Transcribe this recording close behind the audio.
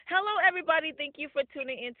Hello, everybody. Thank you for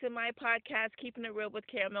tuning into my podcast, Keeping It Real with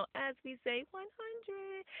Caramel, as we say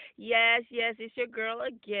 100. Yes, yes, it's your girl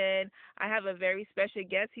again. I have a very special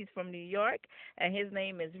guest. He's from New York, and his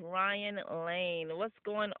name is Ryan Lane. What's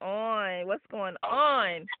going on? What's going Oh,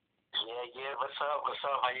 on? yeah, yeah. What's up? What's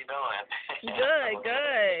up? How you doing? Good,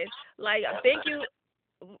 good. Like, That's thank it. you.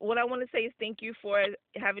 What I want to say is thank you for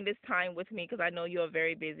having this time with me because I know you're a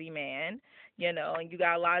very busy man, and you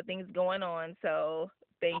got a lot of things going on. So,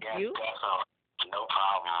 thank Yes, you. definitely. No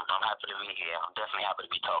problem. I'm happy to be here. I'm definitely happy to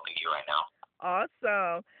be talking to you right now.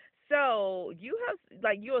 Awesome. So you have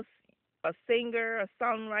like you're a singer, a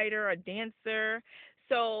songwriter, a dancer.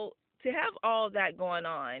 So to have all that going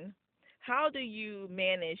on, how do you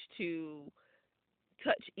manage to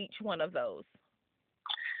touch each one of those?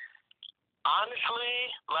 Honestly,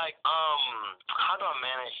 how do I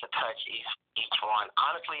manage to touch each one?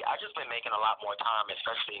 Honestly, I just been making a lot more time,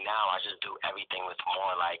 especially now. I just do everything with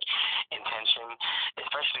more like intention,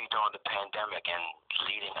 especially during the pandemic and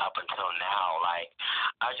leading up until now. Like,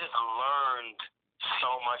 I just learned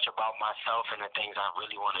so much about myself and the things I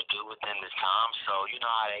really want to do within this time. So you know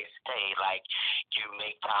how they say, like, you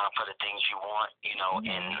make time for the things you want,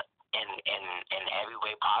 Mhm. in every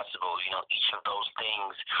way possible. Each of those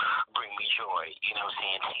things bring me joy.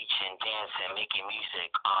 Saying teaching, dancing, making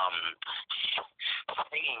music,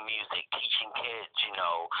 singing music, teaching kids,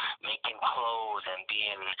 making clothes and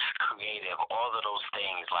being creative. All of those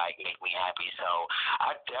things like make me happy. So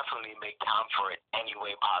I definitely make time for it any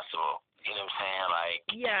way possible. You know what I'm saying? Like,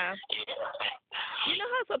 Yeah. yeah. You know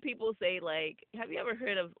how some people say like, have you ever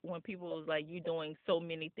heard of when people is like you doing so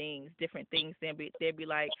many things, different things? They'd be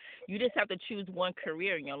like, you just have to choose one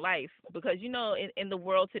career in your life because in the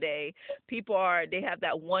world today, they have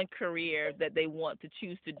that one career that they want to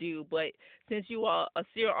choose to do. But since you are a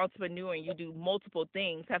serial entrepreneur and you do multiple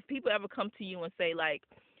things, have people ever come to you and say like,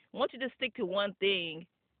 I want you to stick to one thing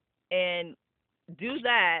and do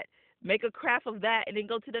that, make a craft of that, and then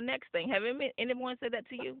go to the next thing? Have anyone said that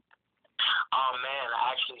to you? Oh man,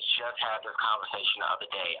 I actually just had this conversation the other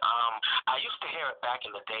day. I used to hear it back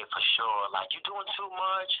in the day for sure. Like, you're doing too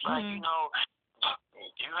much. Like, Mhm.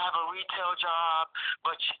 you have a retail job,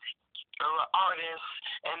 but you're an artist,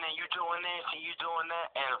 and then you're doing this and you're doing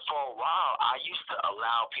that. And for a while, I used to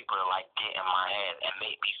allow people to like get in my head and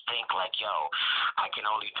make me think like, yo, I can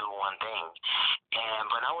only do one thing.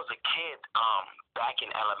 And when I was a kid, back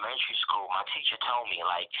in elementary school, my teacher told me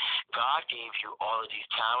like, God gave you all of these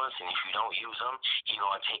talents, and if you don't use them, He's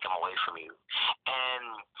gonna take them away from you. And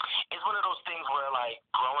it's one of those things where like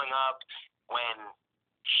growing up, when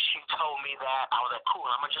she told me that, I was like, cool,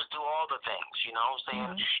 I'm gonna just do all the things, you know what I'm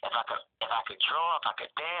saying? Mhm. If I could draw, if I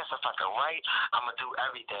could dance, if I could write, I'm gonna do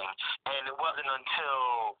everything. And it wasn't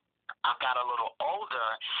until I got a little older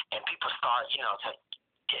and people start, to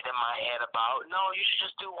get in my head about, no, you should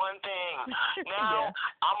just do one thing. Now Yeah.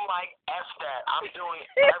 I'm like, F that. I'm doing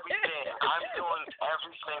everything. I'm doing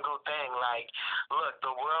every single thing. Like, look,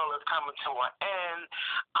 the world is coming to an end.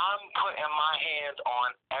 I'm putting my hands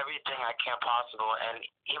on everything I can possible. And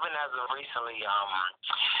even as of recently,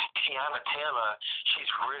 Tiana Taylor,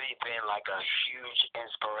 she's really been like a huge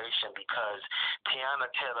inspiration because Tiana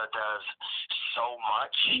Taylor does so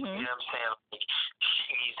much. You Mhm. know what I'm saying? Like,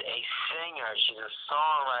 she's a singer, she's a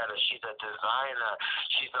songwriter, she's a designer,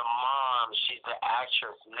 she's a mom, she's an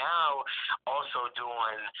actress. Now also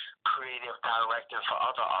doing creative directing for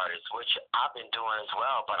other artists, which I've been doing as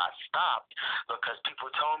well, but I stopped because people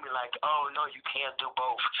told me like, oh no, you can't do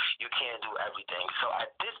both. You can't do everything. So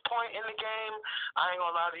at this point in the game, I ain't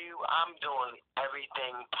gonna lie to you, I'm doing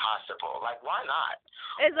everything possible. Like, why not?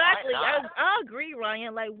 Why Exactly. not? I agree,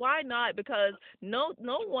 Ryan. Like, why not? Because no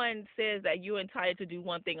one says that you're entitled to do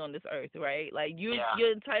one thing on this earth, right? Like, Yeah.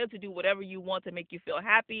 you're entitled to do whatever you want to make you feel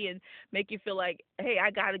happy and make you feel like, hey,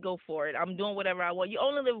 I got to go for it. I'm doing whatever I want. You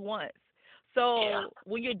only live once. Yeah. So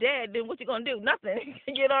when you're dead, then what you gonna do? Nothing.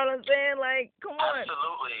 You know what I'm saying? Like, come on.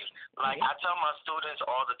 Absolutely. Like, Yeah. I tell my students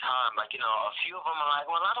all the time, like, a few of them are like,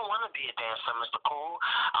 well, I don't want to be a dancer, Mr. Cool.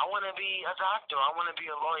 I want to be a doctor. I want to be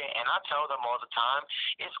a lawyer. And I tell them all the time,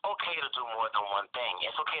 it's okay to do more than one thing.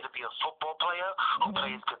 It's okay to be a football player who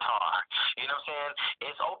plays Mhm. guitar. You know what I'm saying?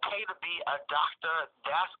 It's okay to be a doctor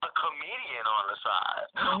that's a comedian on the side.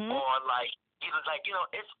 Mhm. Or, like,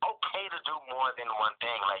 it's okay to do more than one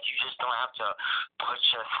thing. Like, you just don't have to put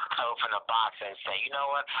yourself in a box and say, you know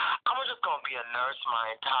what, I'm just gonna be a nurse my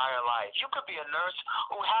entire life. You could be a nurse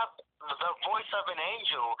who have the voice of an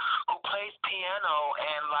angel, who plays piano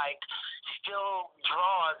and like still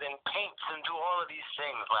draws and paints and do all of these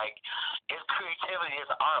things. Like, it's creativity,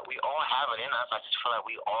 it's art. We all have it in us. I just feel like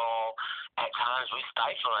we all at times we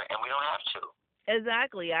stifle it and we don't have to.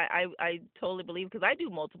 Exactly. I totally believe because I do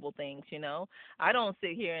multiple things, you know. I don't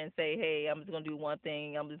sit here and say, "Hey, I'm just going to do one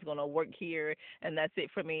thing. I'm just going to work here and that's it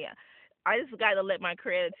for me." I just got to let my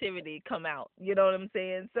creativity come out. You know what I'm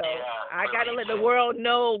saying? So, Yeah, I got to really let the do. world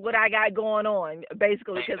know what I got going on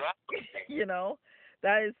basically cuz Exactly. you know,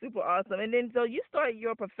 that is super awesome. And then so you started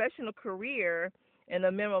your professional career in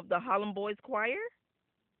a member of the Harlem Boys Choir?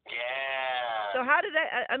 So Yeah. how did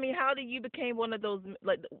that I mean, how did you became one of those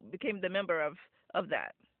like became the member of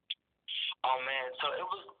that? Oh man, so it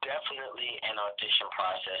was definitely an audition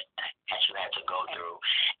process that you had to go through,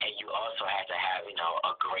 and you also had to have,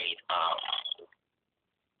 a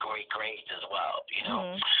great grades as well.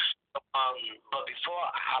 Mhm. Um, but before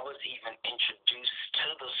I was even introduced to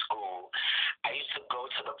the school, I used to go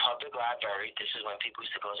to the public library. This is when people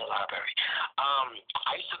used to go to the library.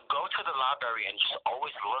 I used to go to the library and just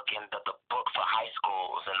always look in the book for high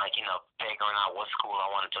schools and figuring out what school I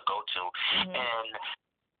wanted to go to. Mhm. And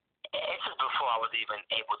it's just before I was even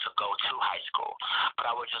able to go to high school. But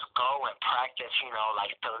I would just go and practice,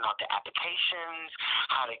 like filling out the applications,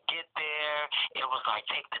 how to get there. It was like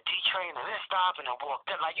take the D train and then stop and then walk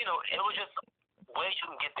there. It was just ways you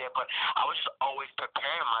can get there, but I was just always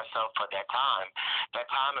preparing myself for that time. That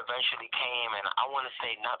time eventually came, and I want to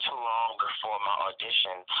say not too long before my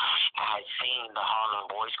audition, I had seen the Harlem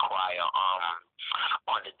Boys Choir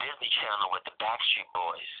on the Disney Channel with the Backstreet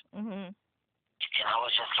Boys. Mhm. And I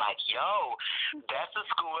was just like, yo, that's the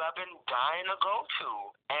school I've been dying to go to.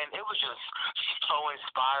 And it was just so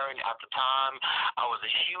inspiring at the time. I was a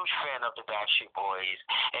huge fan of the Backstreet Boys.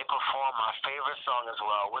 They performed my favorite song as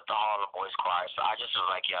well with the Harlem Boys Choir. So I just was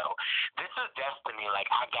like, yo, this is destiny. Like,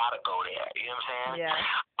 I gotta go there. You know what I'm saying? Yeah.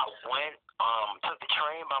 I went, took the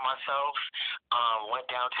train by myself, went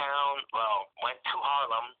downtown, went to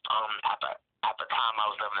Harlem, at the time I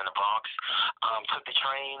was living in the Bronx, took the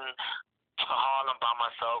train to Harlem by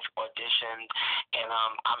myself, auditioned, and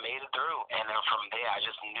I made it through. And then from there, I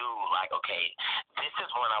just knew, like, okay, this is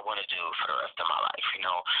what I want to do for the rest of my life.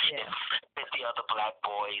 Yeah. It's 50 other black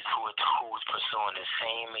boys who's pursuing the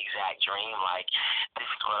same exact dream. Like, this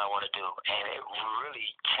is what I want to do, and it really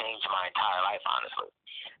changed my entire life, honestly.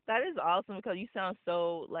 That is awesome because you sound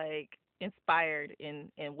so like inspired in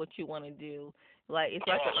what you want to do. Like it's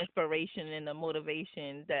like Yeah, an inspiration and a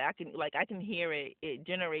motivation that I can hear it. It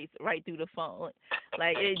generates right through the phone.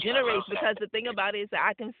 Like thank it you. I generates love that. because the thing about it is that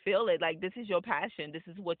I can feel it. Like this is your passion. This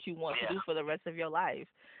is what you want to Yeah, do for the rest of your life.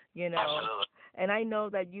 You know. absolutely. And I know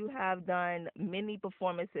that you have done many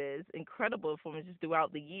performances, incredible performances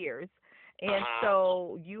throughout the years. And Mhm.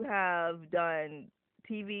 so you have done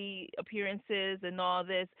TV appearances and all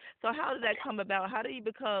this. So how did that come about? How did you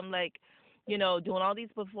become like, doing all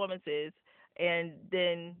these performances and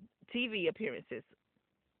then TV appearances?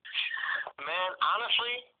 Man,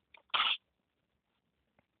 honestly,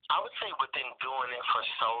 I would say within doing it for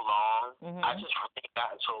so long, I Mhm. just really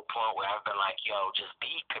gotten to a point where I've been like, yo, just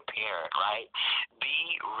be prepared, right?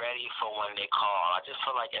 Be ready for when they call. I just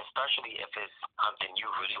feel like, especially if it's something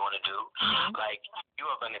you really want to do, Mhm. like, you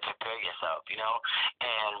are going to prepare yourself.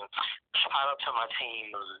 And shout out to my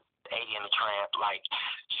team, 80 and the Tramp, like,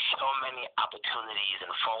 so many opportunities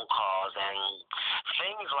and phone calls and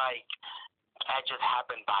things like that just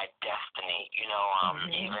happened by destiny.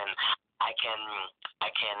 Mhm. Even I can I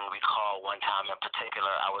can recall one time in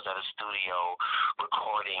particular I was at a studio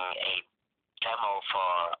recording a demo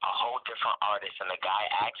for a whole different artist and the guy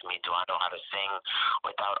asked me, do I know how to sing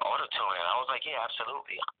without auto tune? And I was like, yeah,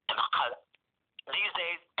 absolutely. And these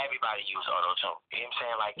days everybody use auto tune. You know what I'm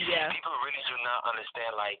saying? Like Yeah. people really do not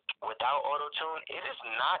understand like without auto tune it is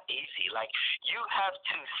not easy. Like you have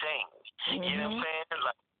to sing. You know what I'm Mhm. saying?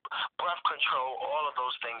 Like breath control, all of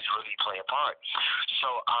those things really play a part.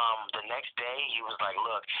 So the next day he was like,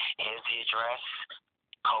 look, here's the address,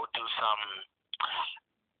 go do some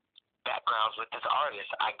backgrounds with this artist.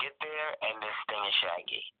 I get there and this thing is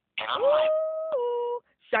shaggy. And I'm like, Ooh.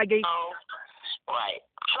 Shaggy. oh, right.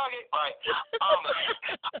 Shrug it, right. Um,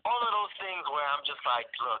 all of those things where I'm just like,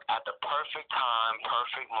 look, at the perfect time,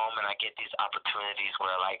 perfect moment, I get these opportunities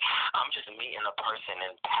where like I'm just meeting a person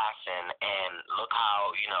in passing, and look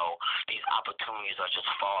how these opportunities are just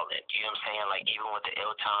falling. You know what I'm saying? Like even with the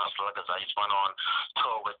Ill Time Sluggers, I just went on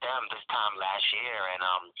tour with them this time last year, and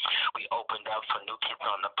we opened up for New Kids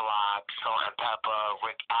on the Block, Salt and Pepper,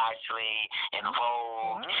 Rick Ashley, and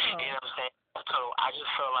Vogue. You Wow. know what I'm saying? So I just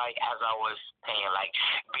feel like, as I was saying, like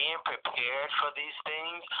being prepared for these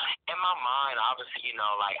things in my mind, obviously,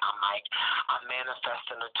 like I'm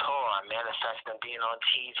manifesting a tour, I'm manifesting being on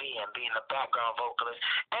TV and being a background vocalist,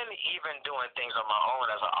 and even doing things on my own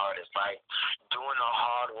as an artist, like doing the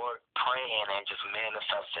hard work, praying, and just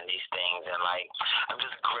manifesting these things. And like I'm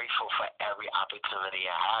just grateful for every opportunity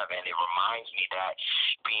I have, and it reminds me that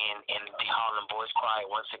being in the Harlem Boys Choir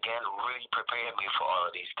once again really prepared me for all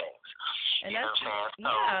of these things. And You know that's what I'm saying? So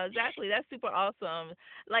yeah, exactly. That's super awesome.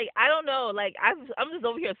 Like I don't know, like I'm just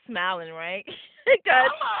over here smiling, right? Because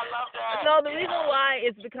I love that. no, the reason Yeah. why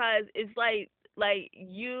is because it's like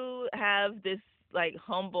you have this like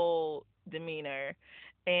humble demeanor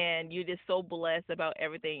and you're just so blessed about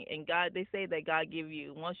everything. And God, they say that God give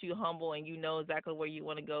you once you humble and you know exactly where you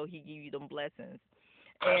want to go, He give you them blessings.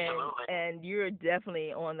 Absolutely. And you're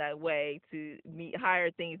definitely on that way to meet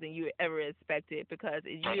higher things than you ever expected because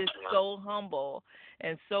Thank you're you. so humble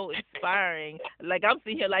and so inspiring. Like I'm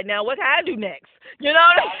sitting here like now, what can I do next? You know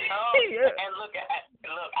what I know. I mean? And look,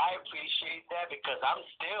 I appreciate that because I'm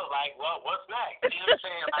still like, well, what's next? You know what I'm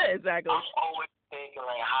saying? Like, Exactly. I'm always thinking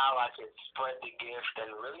like how I could spread the gift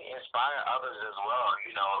and really inspire others as well.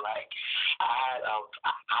 Like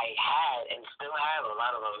I had and still have a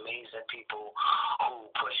lot of amazing people who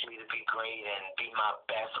push me to be great and be my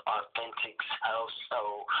best authentic self.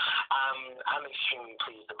 So I'm extremely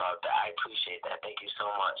pleased about that. I appreciate that. Thank you so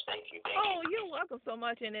much. Thank you. Thank you. Oh, you're welcome so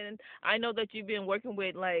much. And then I know that you've been working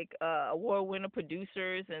with like award winner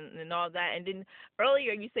producers and all that. And then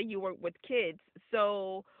earlier you said you work with kids.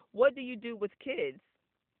 So what do you do with kids?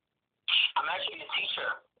 I'm actually a teacher.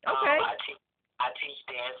 Okay. I teach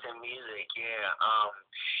dance and music,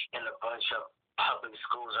 yeah, in a bunch of public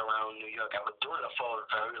schools around New York. I've been doing it for a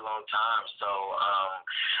very long time, so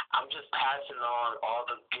I'm just passing on all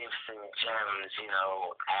the gifts and gems,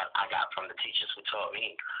 that I got from the teachers who taught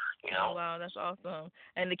me, you Oh know. wow, that's awesome.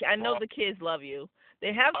 And I know the kids love you.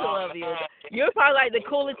 They have to Oh love you. man, You're probably like the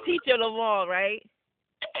coolest teacher of them all, right?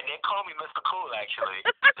 and they call me Mr. Cool actually.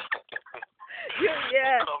 They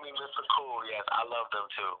Yes. call me Mr. Cool. Yes, I love them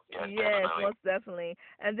too. Yes, Yes, definitely. most definitely.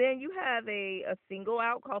 And then you have a single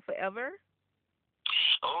out called Forever.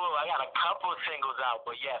 Oh, I got a couple singles out,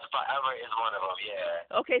 but yes, Forever is one of them.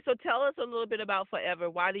 Yeah. Okay, so tell us a little bit about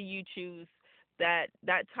Forever. Why do you choose that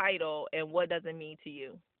title and what does it mean to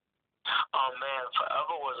you? Oh man,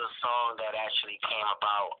 Forever was a song that actually came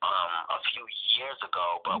about a few years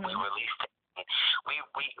ago, but we Mhm. released it. We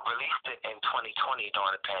released it in 2020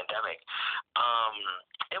 during the pandemic. Um,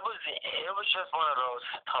 it was just one of those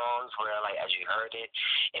songs where, like, as you heard it,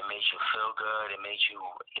 it made you feel good. It made you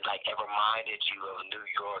like it reminded you of New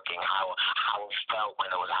York and how it felt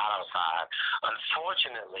when it was hot outside.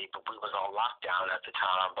 Unfortunately, but we was on lockdown at the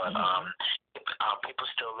time, but Mhm. people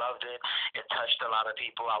still loved it. It touched a lot of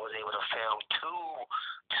people. I was able to film two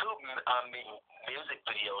music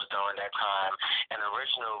videos during that time, an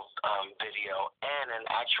original video and an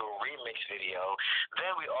actual remix video.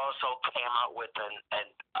 Then we also came out with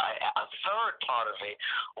a third part of it,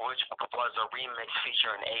 which was a remix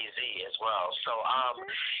featuring AZ as well. So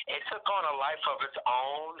Okay. it took on a life of its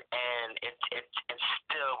own, and it's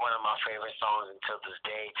still one of my favorite songs until this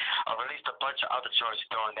day. I released a bunch of other joints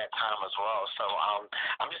during that time as well. So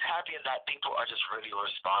I'm just happy that people are just really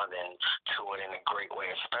responding to it in a great way,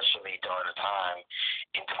 especially during the time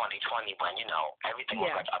in 2020 when everything was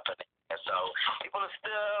Yeah. like up in the air. So people are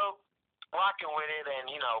still rocking with it and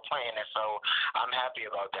playing it. So I'm happy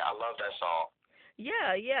about that. I love that song.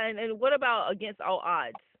 Yeah, yeah. And what about Against All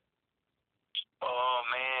Odds? Oh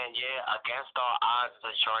man, yeah. Against all odds,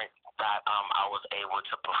 the joint that I was able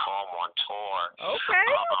to perform on tour.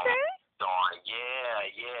 Okay, okay. Yeah,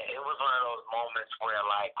 yeah. It was one of those moments where,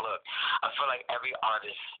 like, look, I feel like every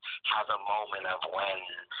artist has a moment of when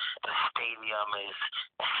the stadium is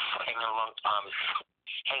singing along,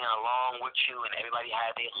 hanging along with you, and everybody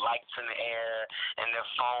had their lights in the air and their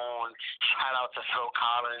phone. Shout out to Phil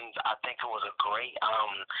Collins. I think it was a great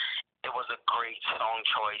song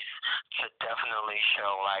choice to definitely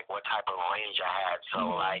show like what type of range I had. So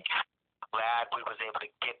Mhm. like glad we was able to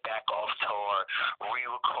get back off tour,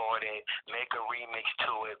 re-record it, make a remix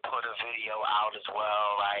to it, put a video out as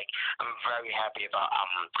well. Like I'm very happy about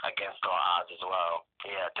Against All Odds as well.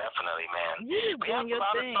 Yeah, definitely, man. You just We doing have a your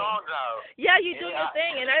lot of thing. songs out. Yeah, you doing your Yeah.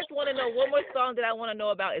 thing. And I just want to know one more song that I want to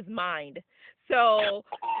know about is Mind. So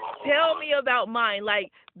tell me about Mind. Like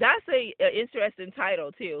that's a interesting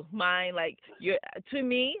title too. Mind. Like you're to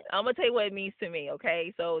me. I'm gonna tell you what it means to me.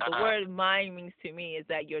 Okay. So the Uh-huh. word mind means to me is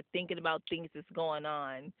that you're thinking about things that's going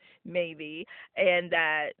on, maybe, and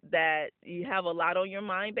that you have a lot on your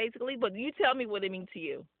mind, basically. But you tell me what it means to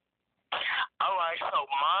you. All right, so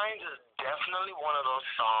mine is definitely one of those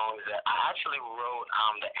songs that I actually wrote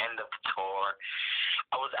the end of the tour.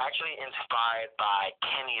 I was actually inspired by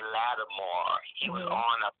Kenny Lattimore. He was Mhm.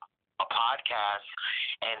 on a podcast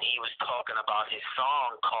and he was talking about his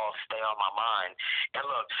song called Stay on My Mind. And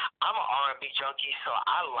look, I'm an R&B junkie, so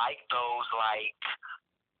I like those like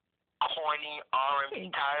corny R&B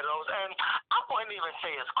Mm. titles, and I wouldn't even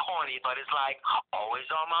say it's corny, but it's like always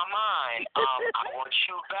on my mind. I want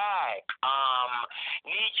you back.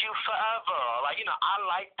 Need you forever. Like I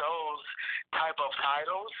like those type of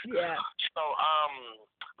titles. Yeah. So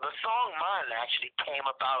the song mine actually came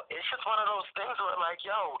about. It's just one of those things where like,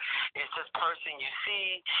 yo, it's this person you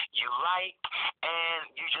see, you like, and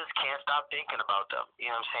you just can't stop thinking about them. You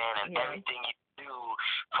know what I'm saying? And Yeah. everything you do,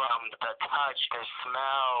 from the touch, the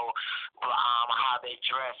smell, how they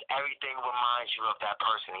dress, everything reminds you of that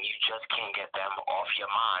person, and you just can't get them off your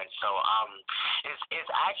mind. So it's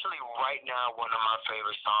actually right now one of my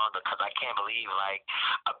favorite songs because I can't believe like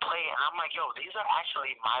I play it and I'm like, yo, these are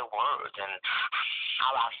actually my words and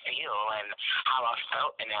how I feel and how I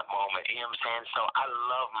felt in that moment. You know what I'm saying? So I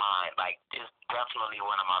love mine. Like it's definitely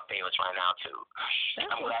one of my favorites right now too. That's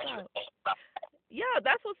I'm what's glad you. up. Yeah,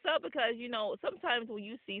 that's what's up because sometimes when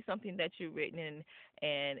you see something that you've written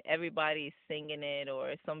and everybody's singing it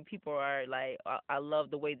or some people are like I love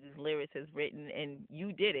the way this lyrics is written and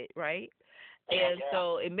you did it, right? Yeah, And yeah.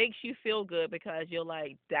 so it makes you feel good because you're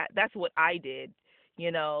like that's what I did.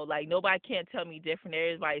 Like nobody can't tell me different.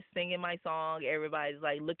 Everybody's singing my song, everybody's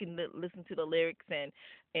like listen to the lyrics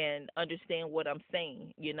and understand what I'm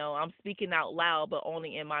saying. I'm speaking out loud but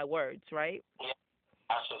only in my words, right? Yeah,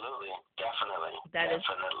 absolutely, definitely, That is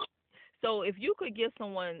definitely. So if you could give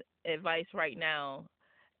someone advice right now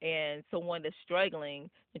and someone that's struggling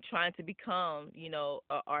and trying to become, an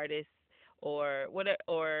artist or whatever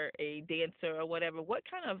or a dancer or whatever, what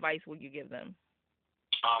kind of advice would you give them?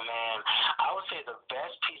 Oh man, I would say the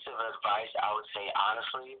best piece of advice I would say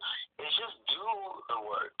honestly is just do the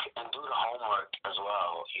work and do the homework as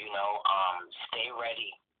well. Stay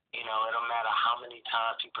ready. It don't matter how many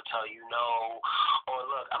times people tell you no, or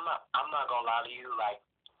look, I'm not gonna lie to you. Like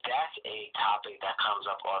that's a topic that comes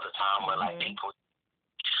up all the time where like Mhm. people,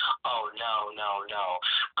 oh no, no, no.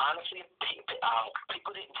 Honestly,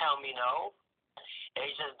 people didn't tell me no. They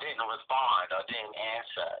just didn't respond or didn't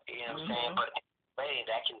answer. You know what I'm saying? Mhm. But way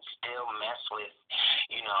that can still mess with,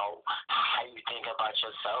 how you think about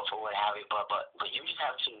yourself or what have you. But you just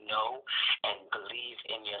have to know and believe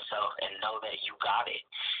in yourself and know that you got it.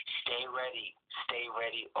 Stay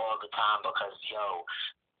ready all the time because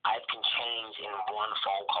life can change in one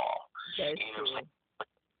phone call. That is You know what I'm true.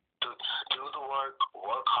 saying? Do the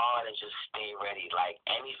work hard, and just stay ready. Like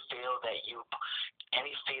any field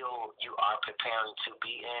you are preparing to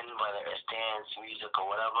be in, whether it's dance, music, or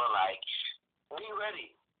whatever, like be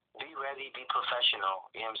ready. Be ready, be professional.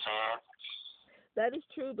 You know what I'm saying? That is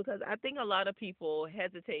true because I think a lot of people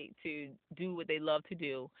hesitate to do what they love to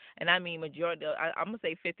do. And I mean, majority, I'm going to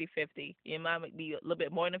say 50-50. It might be a little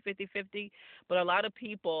bit more than 50-50. But a lot of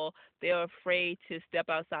people, they're afraid to step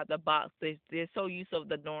outside the box. They're so used of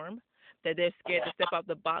the norm that they're scared Yeah, to step out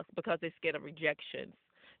the box because they're scared of rejections,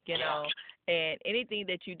 you yeah, know. And anything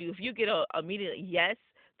that you do, if you get a immediate yes,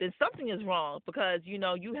 then something is wrong because, you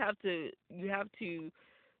have to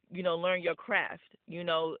learn your craft. You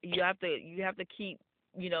have to keep,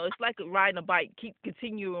 it's like riding a bike. Keep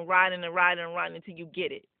continuing riding and riding and riding until you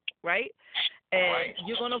get it, right? And right.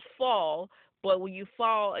 you're gonna fall, but when you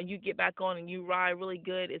fall and you get back on and you ride really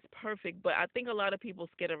good, it's perfect. But I think a lot of people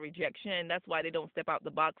scared of rejection, and that's why they don't step out the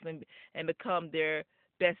box and become their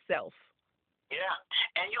best self. Yeah,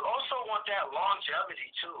 and you also want that longevity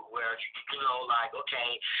too, where like,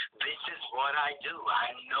 okay, this is what I do.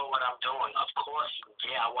 I know what I'm doing. Of course,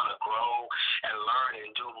 yeah, I want to grow and learn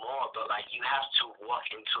and do more, but like, you have to walk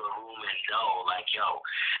into a room and know, like, yo,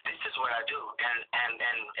 this is what I do. And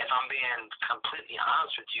if I'm being completely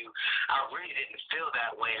honest with you, I really didn't feel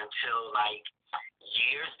that way until like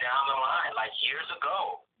years down the line, like years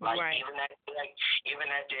ago. Like Right. even that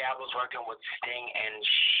day I was working with Sting and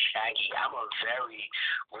Shaggy. I'm a very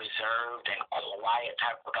reserved and quiet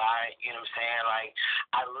type of guy. You know what I'm saying? Like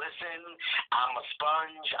I listen, I'm a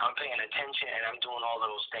sponge, I'm paying attention and I'm doing all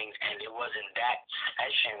those things, and it wasn't that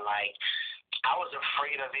session like I was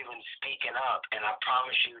afraid of even speaking up, and I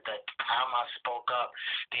promise you that the time I spoke up,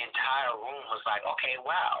 the entire room was like, okay,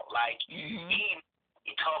 wow, like Mhm. he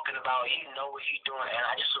talking about he know what he's doing, and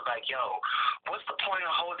I just was like, yo, what's the point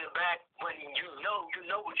of holding back when you know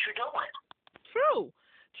what you're doing? True.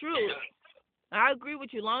 True. I agree with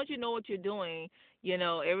you. As long as you know what you're doing,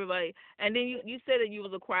 everybody. And then you said that you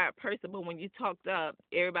was a quiet person, but when you talked up,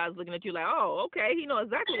 everybody's looking at you like, oh, okay, he knows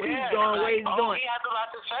exactly what he's Yeah, doing, what like, he's oh, doing. he has a lot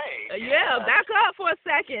to say. Yeah, Yeah, back up for a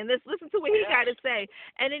second. Let's listen to what he yeah, got to say.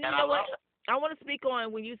 And then and you I know what? love it. I want to speak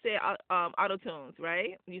on when you said auto tunes,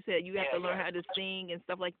 right? You said you have Yeah, to learn yeah. how to sing and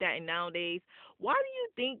stuff like that. And nowadays, why do you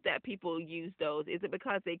think that people use those? Is it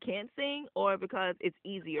because they can't sing, or because it's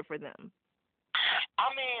easier for them? I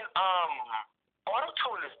mean,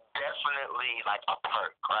 auto-tune is definitely like a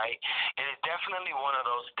perk, right? It is definitely one of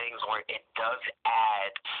those things where it does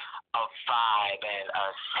add a vibe and a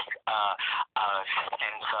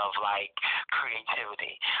sense of like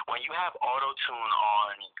creativity. When you have auto-tune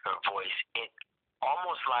on your voice, it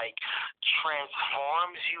almost like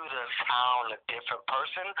transforms you to sound a different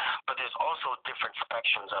person, but there's also different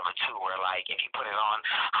spectrums of it too, where like if you put it on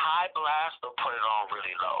high blast or put it on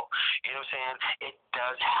really low, you know what I'm saying? It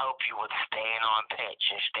does help you with staying on pitch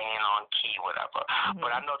and staying on key, whatever.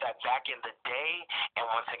 But I Mhm. know that back in the day, and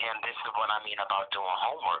once again, this is what I mean about doing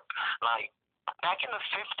homework. Like back in the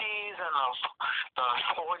 50s and the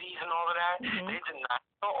 40s and all of that, Mhm. they did not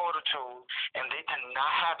know auto tune and they did not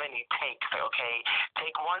have any takes. Okay,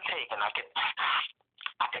 take one take and I could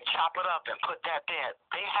chop it up and put that there.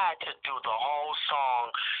 They had to do the whole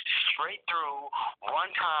song straight through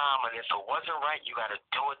one time, and if it wasn't right, you got to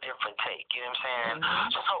do a different take. You know what I'm saying?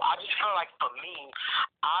 Mhm. So I just feel like for me,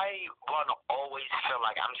 I want to always feel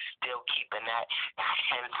like I'm still keeping that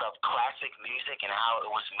sense of classic music and how it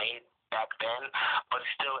was made back then, but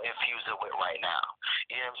still infuse it with right now.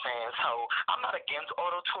 You know what I'm saying? So I'm not against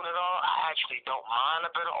auto tune at all. I actually don't mind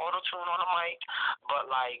a bit of auto tune on the mic, but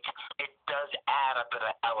like it does add a bit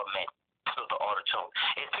of element to the auto tune.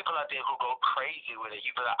 It's people out there who go crazy with it.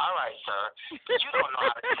 You be like, all right, sir, you don't know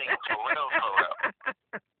how to sing for real, for real.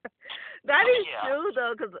 That So is yeah. true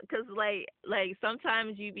though, cause like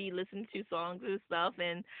sometimes you be listening to songs and stuff,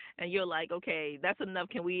 and you're like, okay, that's enough.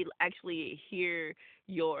 Can we actually hear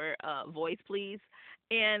your voice, please?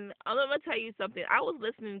 And I'm gonna tell you something. I was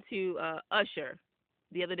listening to Usher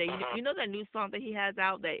the other day. Mhm. You know that new song that he has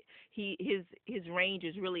out that his range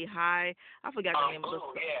is really high. I forgot the name of the Blue,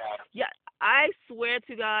 song. yeah. Yeah, I swear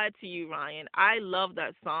to God to you, Ryan, I love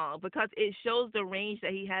that song because it shows the range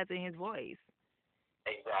that he has in his voice.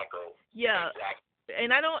 Exactly. Yeah, Exactly.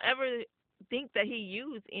 and I don't ever think that he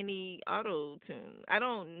used any auto tune. I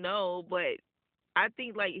don't know, but I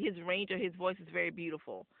think like his range of his voice is very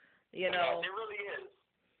beautiful. You Yes, know. it really is.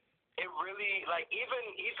 It really like even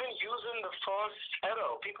using the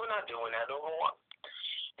falsetto, people not doing that no more.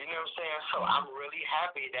 You know what I'm saying? So Mhm. I'm really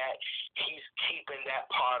happy that he's keeping that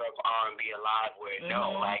part of R&B alive. Where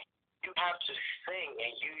no, Mhm. like you have to sing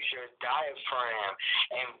and use your diaphragm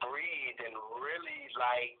and breathe and really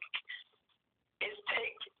like it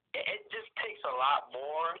takes it just takes a lot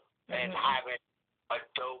more than Mhm. having a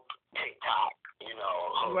dope TikTok,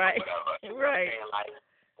 hook or Right. whatever. You know what I'm Right. saying? Like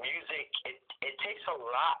music, it takes a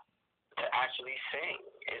lot to actually sing.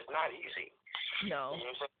 It's not easy. No. You know what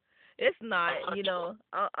I'm saying? It's not,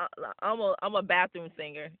 I'm a bathroom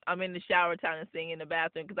singer. I'm in the shower trying to sing in the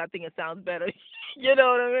bathroom because I think it sounds better. You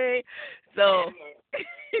know what I mean? So,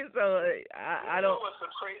 And so you I know don't. what's the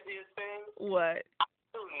craziest thing? What? I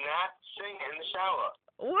do not sing in the shower.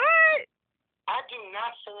 What? I do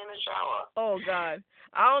not sing in the shower. Oh God,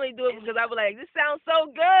 I only do it It's, because I was like, this sounds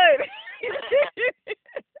so good.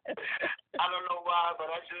 I don't know why, but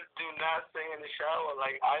I just do not sing in the shower.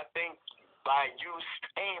 Like I think by you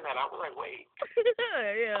saying that, I was like, wait,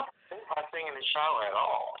 Yeah, I don't think I sing in the shower at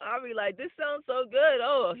all. I'll be like, this sounds so good.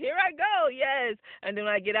 Oh, here I go. Yes, and then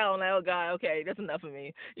when I get out, I'm like, oh God, okay, that's enough of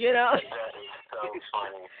me. You know. That is so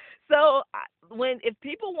funny. So when if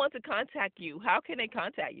people want to contact you, how can they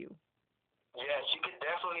contact you? Yes, you can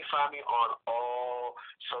definitely find me on all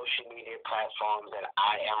social media platforms at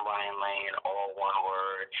I am Ryan Lane, all one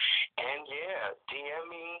word. And yeah,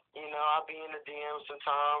 DM me. I'll be in the DM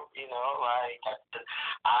sometime. Like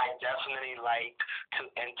I definitely like to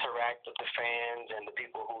interact with the fans and the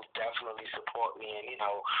people who definitely support me, and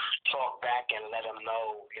talk back and let them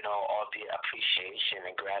know all the appreciation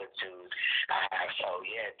and gratitude I have. So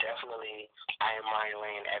yeah, definitely I am Ryan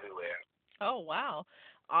Lane everywhere. Oh wow.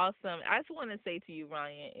 Awesome. I just want to say to you,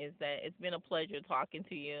 Ryan, is that it's been a pleasure talking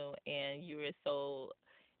to you, and you are so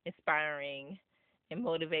inspiring and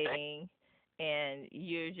motivating, and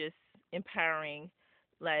you're just empowering.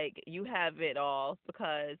 Like, you have it all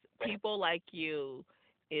because people like you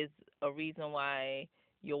is a reason why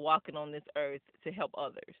you're walking on this earth to help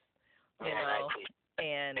others, you And I know? appreciate it.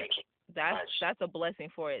 And Thank you so that's much. that's a blessing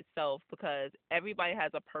for itself because everybody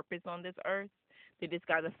has a purpose on this earth. They just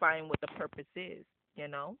got to find what the purpose is, you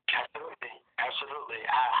know? Absolutely. Absolutely.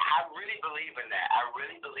 I really believe in that. I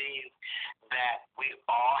really believe that we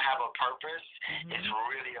all have a purpose. It's Mhm.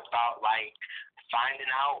 really about like finding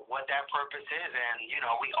out what that purpose is, and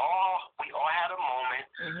we all had a moment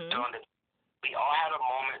Mhm. during the we all had a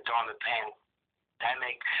moment during the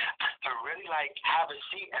pandemic to really like have a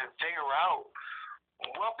seat and figure out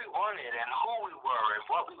what we wanted and who we were and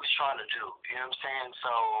what we was trying to do. You know what I'm saying?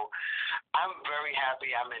 So I'm very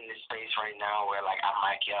happy I'm in this space right now where like I'm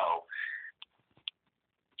like, yo,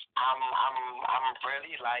 I'm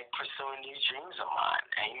really like pursuing these dreams of mine,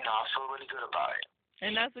 and I feel really good about it.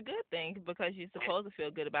 And that's a good thing because you're supposed to feel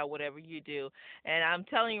good about whatever you do. And I'm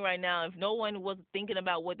telling you right now, if no one was thinking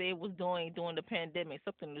about what they was doing during the pandemic,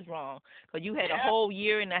 something was wrong. Because you had a Yeah, whole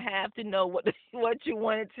year and a half to know what what you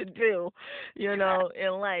wanted to do, exactly.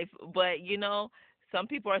 in life. But some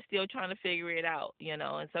people are still trying to figure it out.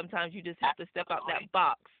 And sometimes you just have to step out Absolutely. that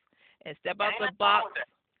box and step And out ain't the nothing wrong box with that.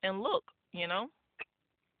 and look.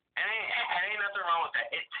 And ain't nothing wrong with that.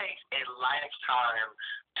 It takes a lifetime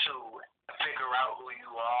to figure out who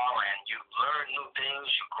you are, and you learn new things,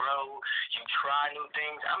 you grow, you try new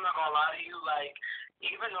things. I'm not gonna lie to you, like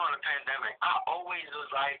even during the pandemic, I always was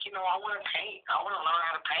like, I want to paint. I want to learn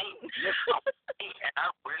how to paint. I wanna paint. And I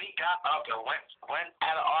really got up and went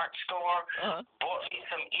at an art store, uh-huh. bought me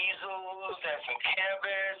some easels and some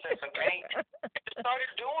canvas and some paint, and just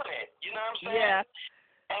started doing it. You know what I'm saying? Yeah.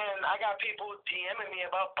 And I got people DMing me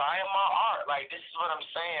about buying my art. Like, this is what I'm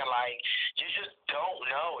saying. Like, you just don't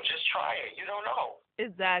know. Just try it. You don't know.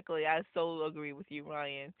 Exactly. I so agree with you,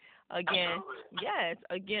 Ryan. Again, Absolutely. yes.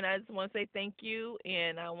 Again, I just want to say thank you,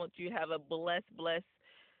 and I want you to have a blessed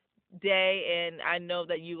day. And I know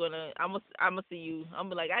that you're gonna. I'm gonna see you. I'm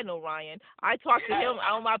gonna be like, I know Ryan. I talked to Yes. him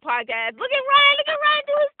on my podcast. Look at Ryan. Look at Ryan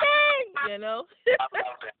do his thing. You know. I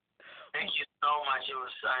love it. Thank you so much. It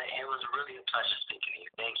was really a pleasure speaking to you.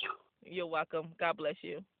 Thank you. You're welcome. God bless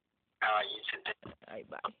you. All right, you too. All right.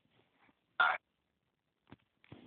 Bye. All right.